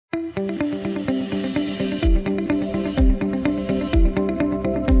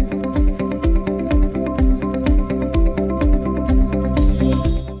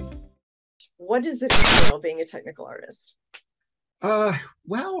What does it entail being a technical artist?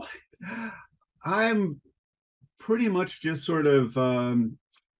 Well, I'm pretty much just sort of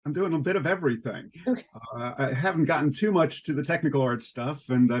I'm doing a bit of everything. Okay. I haven't gotten too much to the technical art stuff,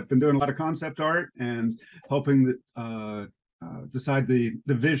 and I've been doing a lot of concept art and helping decide the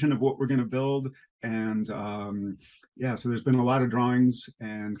vision of what we're going to build. And yeah, so there's been a lot of drawings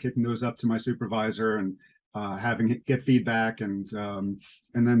and kicking those up to my supervisor and having it get feedback, and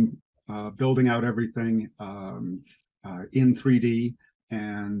then building out everything in 3D.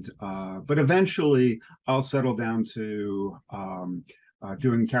 And but eventually I'll settle down to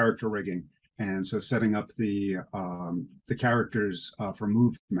doing character rigging, and so setting up the characters for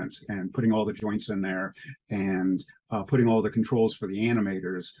movement and putting all the joints in there, and putting all the controls for the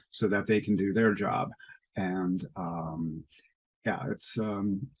animators so that they can do their job. And yeah,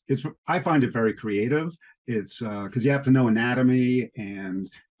 it's I find it very creative. It's because you have to know anatomy, and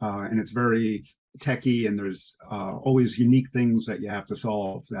it's very techy, and there's always unique things that you have to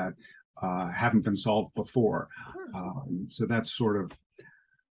solve that haven't been solved before. So that's sort of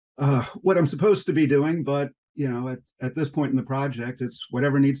what I'm supposed to be doing, but you know, at this point in the project, it's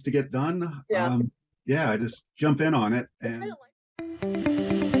whatever needs to get done. Yeah. Yeah, I just jump in on it. And